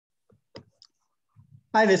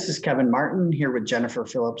Hi, this is Kevin Martin here with Jennifer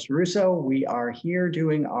Phillips Russo. We are here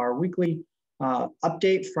doing our weekly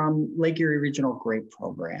update from Lake Erie Regional Grape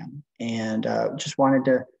Program, and just wanted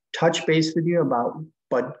to touch base with you about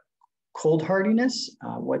bud cold hardiness,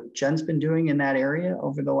 what Jen's been doing in that area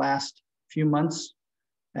over the last few months.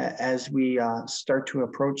 As we start to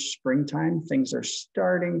approach springtime, things are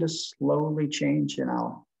starting to slowly change, and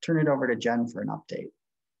I'll turn it over to Jen for an update.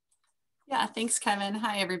 Yeah, thanks, Kevin.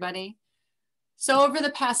 Hi, everybody. So over the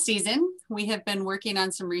past season, we have been working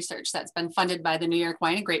on some research that's been funded by the New York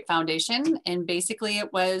Wine and Grape Foundation. And basically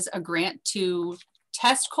it was a grant to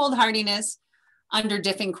test cold hardiness under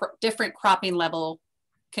different cropping level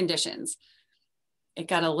conditions. It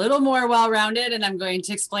got a little more well-rounded, and I'm going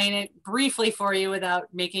to explain it briefly for you without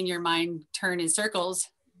making your mind turn in circles.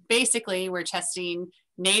 Basically, we're testing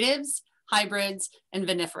natives, hybrids, and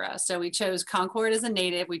vinifera. So we chose Concord as a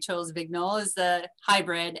native, we chose Vignol as the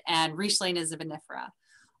hybrid, and Riesling as a vinifera.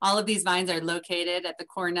 All of these vines are located at the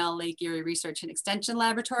Cornell Lake Erie Research and Extension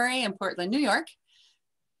Laboratory in Portland, New York.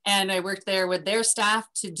 And I worked there with their staff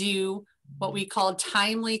to do what we called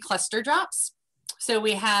timely cluster drops. So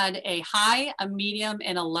we had a high, a medium,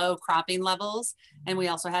 and a low cropping levels. And we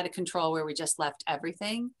also had a control where we just left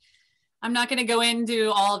everything. I'm not going to go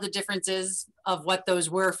into all of the differences of what those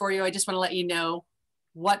were for you. I just want to let you know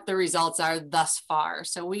what the results are thus far.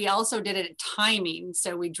 So we also did it at timing.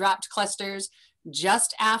 So we dropped clusters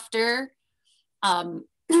just after,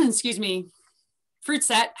 excuse me, fruit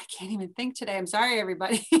set. I can't even think today. I'm sorry,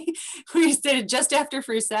 everybody. We did it just after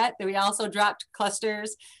fruit set. Then we also dropped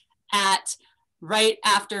clusters at right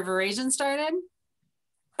after veraison started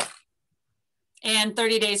and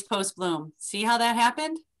 30 days post bloom. See how that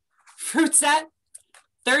happened? Fruit set,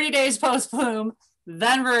 30 days post bloom,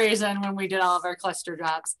 then veraison when we did all of our cluster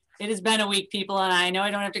drops. It has been a week, people, and I know I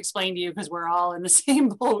don't have to explain to you because we're all in the same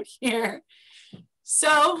boat here.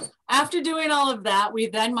 So after doing all of that, we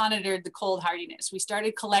then monitored the cold hardiness. We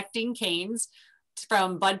started collecting canes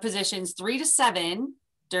from bud positions 3 to 7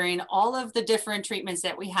 during all of the different treatments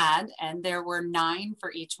that we had, and there were 9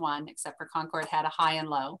 for each one, except for Concord had a high and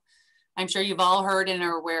low. I'm sure you've all heard and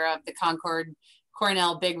are aware of the Concord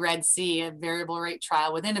Cornell Big Red Sea, a variable rate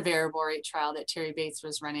trial within a variable rate trial that Terry Bates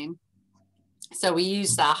was running. So we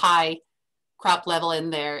used the high crop level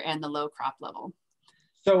in there and the low crop level.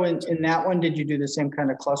 So in that one, did you do the same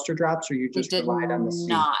kind of cluster drops, or you just relied on the seed?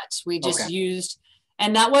 Not. We just used,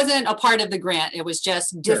 and that wasn't a part of the grant. It was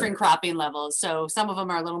just different cropping levels. So some of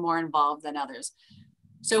them are a little more involved than others.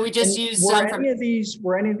 So we just used some from.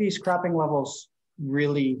 Were any of these cropping levels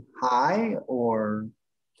really high, or?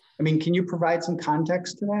 I mean, can you provide some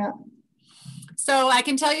context to that? So I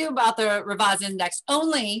can tell you about the Rivaz index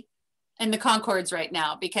only in the Concords right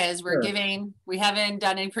now, because we're we haven't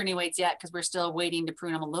done any pruning weights yet because we're still waiting to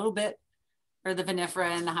prune them a little bit for the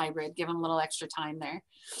vinifera and the hybrid, give them a little extra time there.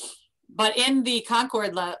 But in the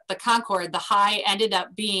Concord, the high ended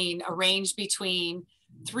up being a range between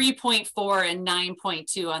 3.4 and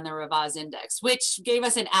 9.2 on the Rivaz index, which gave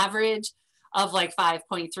us an average of like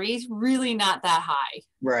 5.3, really not that high.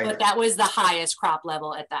 Right. But that was the highest crop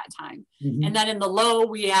level at that time. Mm-hmm. And then in the low,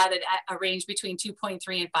 we had a range between 2.3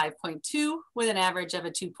 and 5.2 with an average of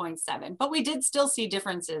a 2.7. But we did still see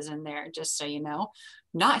differences in there, just so you know.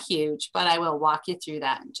 Not huge, but I will walk you through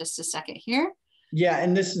that in just a second here. Yeah,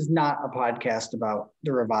 and this is not a podcast about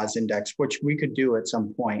the Rivaz index, which we could do at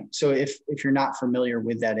some point. So if you're not familiar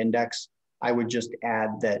with that index, I would just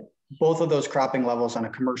add that both of those cropping levels on a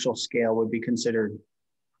commercial scale would be considered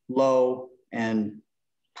low and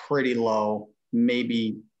pretty low.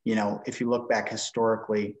 Maybe, you know, if you look back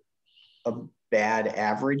historically, a bad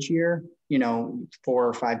average year, you know, 4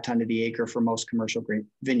 or 5 ton to the acre for most commercial grape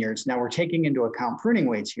vineyards. Now we're taking into account pruning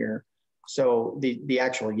weights here. So the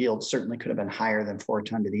actual yield certainly could have been higher than 4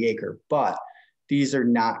 ton to the acre, but these are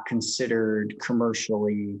not considered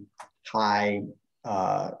commercially high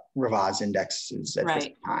Rivaz indexes at this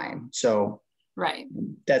time. So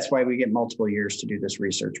that's why we get multiple years to do this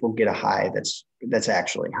research. We'll get a high that's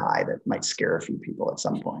actually high that might scare a few people at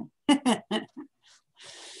some point.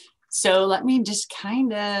 So let me just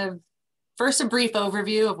kind of, first a brief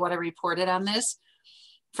overview of what I reported on this.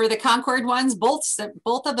 For the Concord ones, both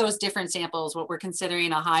of those different samples, what we're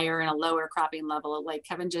considering a higher and a lower cropping level, like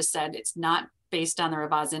Kevin just said, it's not based on the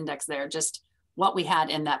Rivaz index there, just what we had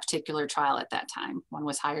in that particular trial at that time. One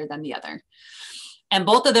was higher than the other. And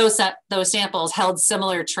both of those samples held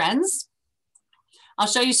similar trends. I'll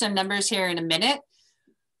show you some numbers here in a minute.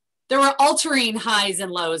 There were altering highs and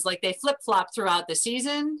lows, like they flip-flopped throughout the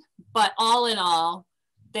season, but all in all,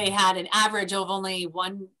 they had an average of only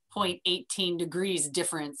 1.18 degrees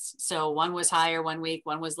difference. So one was higher one week,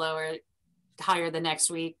 one was lower, higher the next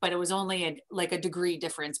week, but it was only like a degree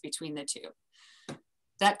difference between the two.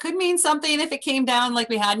 That could mean something if it came down like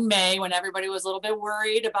we had in May when everybody was a little bit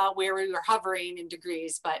worried about where we were hovering in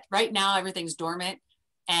degrees, but right now everything's dormant,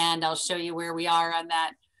 and I'll show you where we are on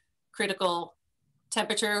that critical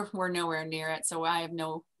temperature. We're nowhere near it, so I have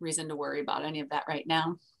no reason to worry about any of that right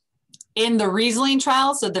now. In the Riesling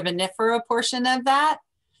trial, so the vinifera portion of that,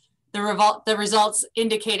 the results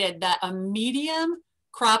indicated that a medium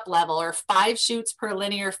crop level, or 5 shoots per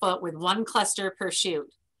linear foot with 1 cluster per shoot,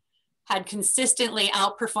 had consistently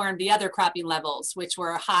outperformed the other cropping levels, which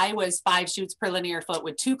were high was 5 shoots per linear foot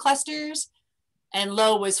with 2 clusters, and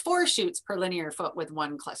low was 4 shoots per linear foot with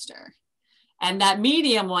 1 cluster. And that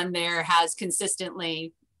medium one there has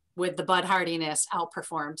consistently, with the bud hardiness,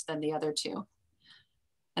 outperformed than the other 2.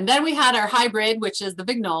 And then we had our hybrid, which is the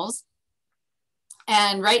Vignoles.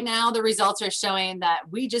 And right now the results are showing that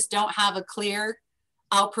we just don't have a clear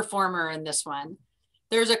outperformer in this one.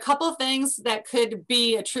 There's a couple things that could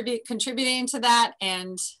be contributing to that.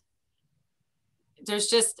 And there's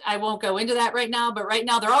just, I won't go into that right now, but right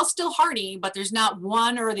now they're all still hardy, but there's not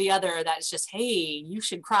one or the other that's just, hey, you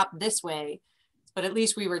should crop this way. But at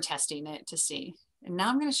least we were testing it to see. And now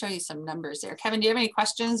I'm going to show you some numbers there. Kevin, do you have any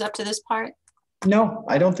questions up to this part? No,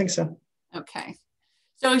 I don't think so. Okay.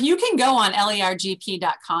 So you can go on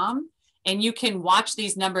LERGP.com and you can watch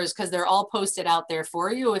these numbers because they're all posted out there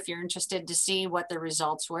for you if you're interested to see what the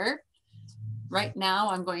results were. Right now,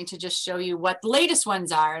 I'm going to just show you what the latest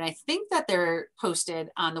ones are. And I think that they're posted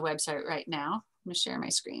on the website right now. I'm going to share my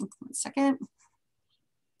screen. 1 second.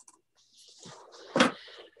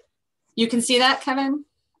 You can see that, Kevin?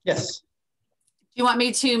 Yes. Do you want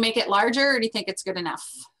me to make it larger, or do you think it's good enough?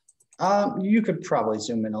 You could probably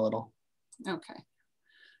zoom in a little. Okay.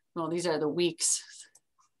 Well, these are the weeks.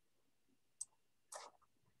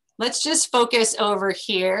 Let's just focus over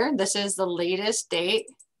here. This is the latest date.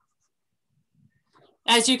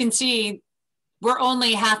 As you can see, we're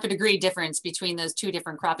only half a degree difference between those 2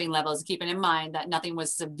 different cropping levels, keeping in mind that nothing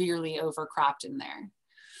was severely overcropped in there.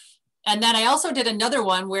 And then I also did another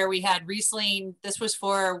one where we had Riesling. This was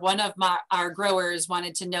for one of our growers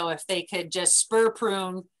wanted to know if they could just spur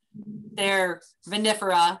prune their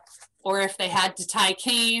vinifera, or if they had to tie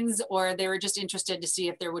canes, or they were just interested to see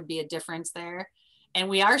if there would be a difference there. And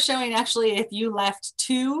we are showing actually if you left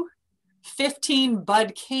 2 15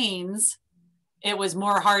 bud canes, it was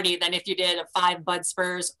more hardy than if you did a 5 bud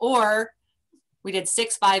spurs, or we did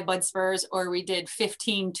 6 5 bud spurs, or we did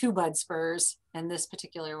 15 2 bud spurs in this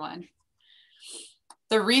particular one.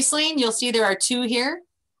 The Riesling, you'll see there are 2 here.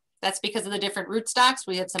 That's because of the different rootstocks.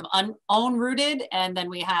 We had some unrooted, and then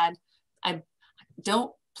we had,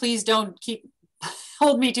 please don't keep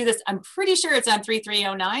hold me to this. I'm pretty sure it's on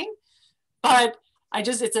 3309, but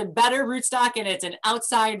it's a better rootstock and it's an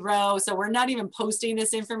outside row. So we're not even posting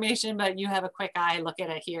this information, but you have a quick eye look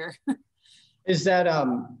at it here. Is that,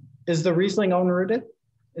 is the Riesling unrooted?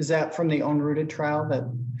 Is that from the unrooted trial that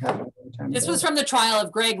happened a long time ago? This was from the trial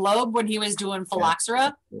of Greg Loeb when he was doing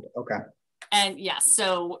phylloxera. Okay. And yes,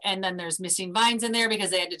 so, and then there's missing vines in there because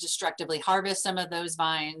they had to destructively harvest some of those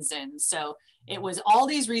vines. And so it was all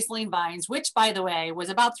these Riesling vines, which by the way, was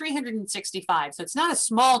about 365. So it's not a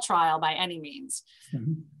small trial by any means.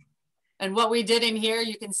 Mm-hmm. And what we did in here,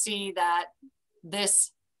 you can see that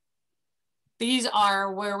these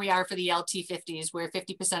are where we are for the LT50s, where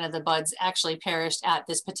 50% of the buds actually perished at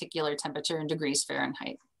this particular temperature in degrees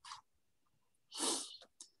Fahrenheit.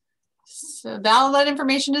 So all that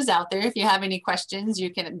information is out there. If you have any questions,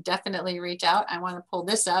 you can definitely reach out. I want to pull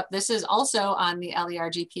this up. This is also on the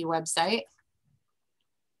LERGP website.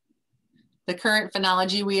 The current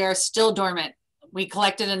phenology, we are still dormant. We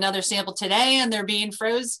collected another sample today and they're being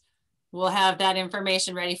froze. We'll have that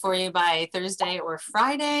information ready for you by Thursday or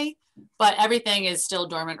Friday, but everything is still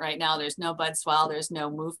dormant right now. There's no bud swell, there's no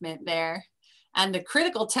movement there. And the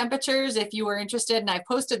critical temperatures, if you were interested, and I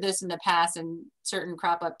posted this in the past in certain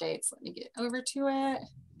crop updates. Let me get over to it.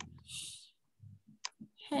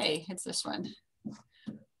 Hey, it's this one.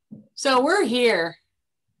 So we're here.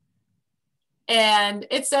 And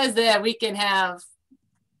it says that we can have,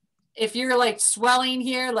 if you're like swelling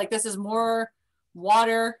here, like this is more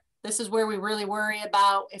water, this is where we really worry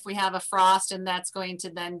about if we have a frost and that's going to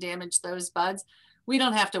then damage those buds. We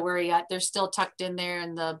don't have to worry yet. They're still tucked in there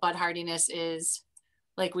and the bud hardiness is,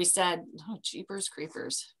 like we said, oh, jeepers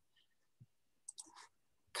creepers.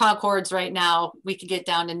 Concords right now, we could get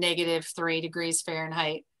down to -3 degrees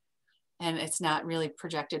Fahrenheit and it's not really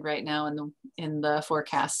projected right now in the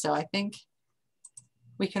forecast. So I think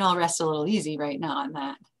we can all rest a little easy right now on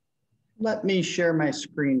that. Let me share my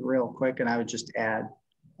screen real quick and I would just add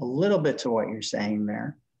a little bit to what you're saying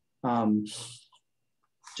there.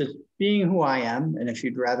 Just being who I am, and if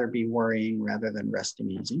you'd rather be worrying rather than resting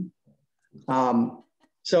easy.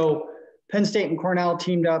 So Penn State and Cornell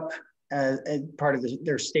teamed up as part of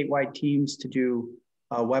their statewide teams to do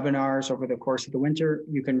webinars over the course of the winter.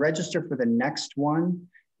 You can register for the next one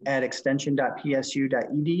at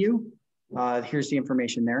extension.psu.edu. Here's the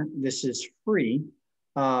information there. This is free.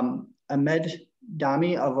 Ahmed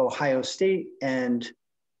Dami of Ohio State and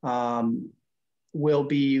will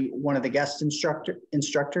be one of the guest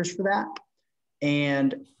instructors for that.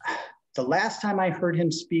 And the last time I heard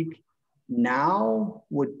him speak, now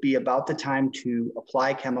would be about the time to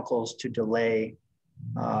apply chemicals to delay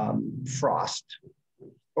frost,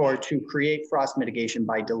 or to create frost mitigation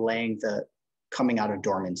by delaying the coming out of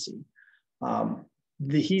dormancy.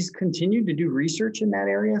 He's continued to do research in that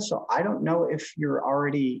area. So I don't know if you're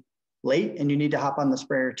already late and you need to hop on the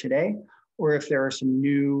sprayer today, or if there are some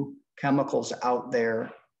new chemicals out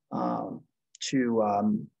there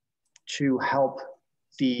to help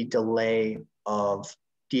the delay of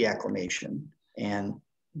deacclimation and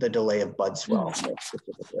the delay of bud swell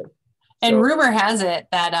specifically. And rumor has it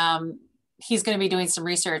that he's going to be doing some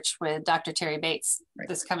research with Dr. Terry Bates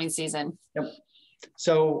this coming season. Yep.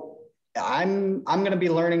 So I'm going to be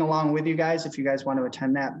learning along with you guys if you guys want to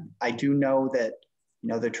attend that. I do know that, you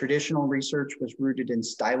know, the traditional research was rooted in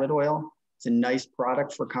stylet oil. It's a nice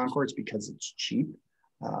product for Concords because it's cheap.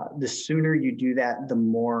 The sooner you do that, the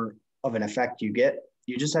more of an effect you get.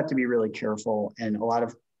 You just have to be really careful, and a lot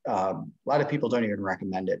of people don't even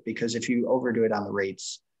recommend it, because if you overdo it on the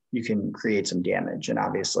rates, you can create some damage. And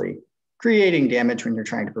obviously, creating damage when you're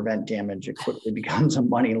trying to prevent damage, it quickly becomes a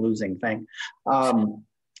money-losing thing.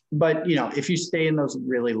 But you know, if you stay in those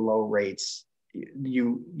really low rates,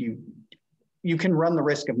 you can run the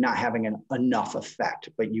risk of not having enough effect,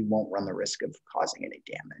 but you won't run the risk of causing any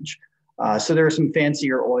damage. So there are some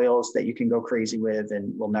fancier oils that you can go crazy with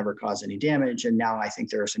and will never cause any damage. And now I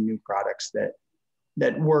think there are some new products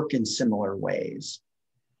that work in similar ways.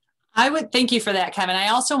 I would thank you for that, Kevin. I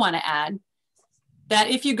also want to add that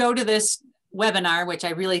if you go to this webinar, which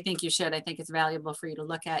I really think you should, I think it's valuable for you to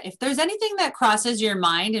look at. If there's anything that crosses your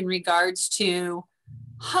mind in regards to,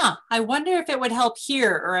 I wonder if it would help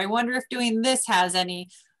here, or I wonder if doing this has any,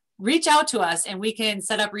 reach out to us and we can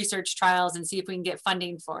set up research trials and see if we can get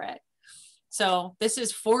funding for it. So this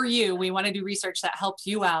is for you. We want to do research that helps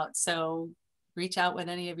you out. So reach out with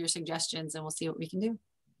any of your suggestions and we'll see what we can do.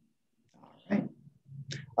 All right.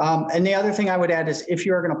 And the other thing I would add is, if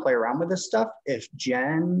you are going to play around with this stuff, if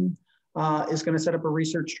Jen is going to set up a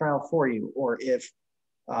research trial for you, or if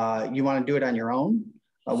you want to do it on your own,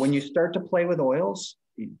 when you start to play with oils,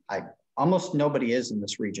 almost nobody is in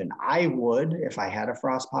this region. I would, if I had a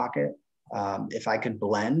frost pocket, if I could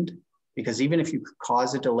blend, because even if you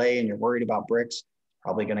cause a delay and you're worried about bricks,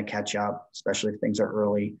 probably going to catch up, especially if things are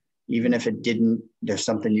early. Even if it didn't, there's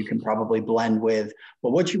something you can probably blend with.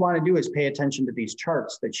 But what you want to do is pay attention to these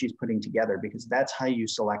charts that she's putting together, because that's how you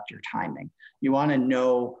select your timing. You want to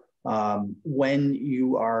know when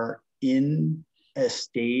you are in a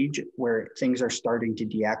stage where things are starting to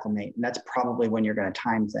deacclimate, and that's probably when you're going to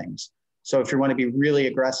time things. So if you want to be really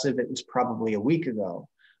aggressive, it was probably a week ago.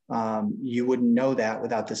 You wouldn't know that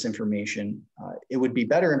without this information. It would be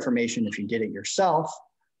better information if you did it yourself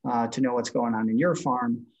to know what's going on in your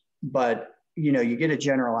farm. But you know, you get a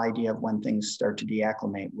general idea of when things start to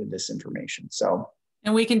deacclimate with this information. So,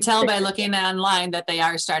 and we can tell by looking online that they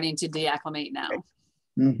are starting to deacclimate now.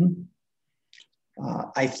 Mm-hmm.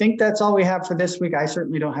 I think that's all we have for this week. I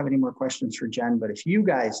certainly don't have any more questions for Jen, but if you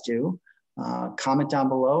guys do, comment down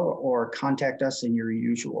below or contact us in your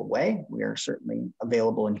usual way. We are certainly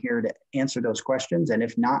available in here to answer those questions. And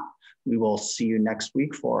if not, we will see you next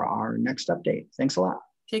week for our next update. Thanks a lot.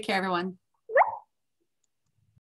 Take care, everyone.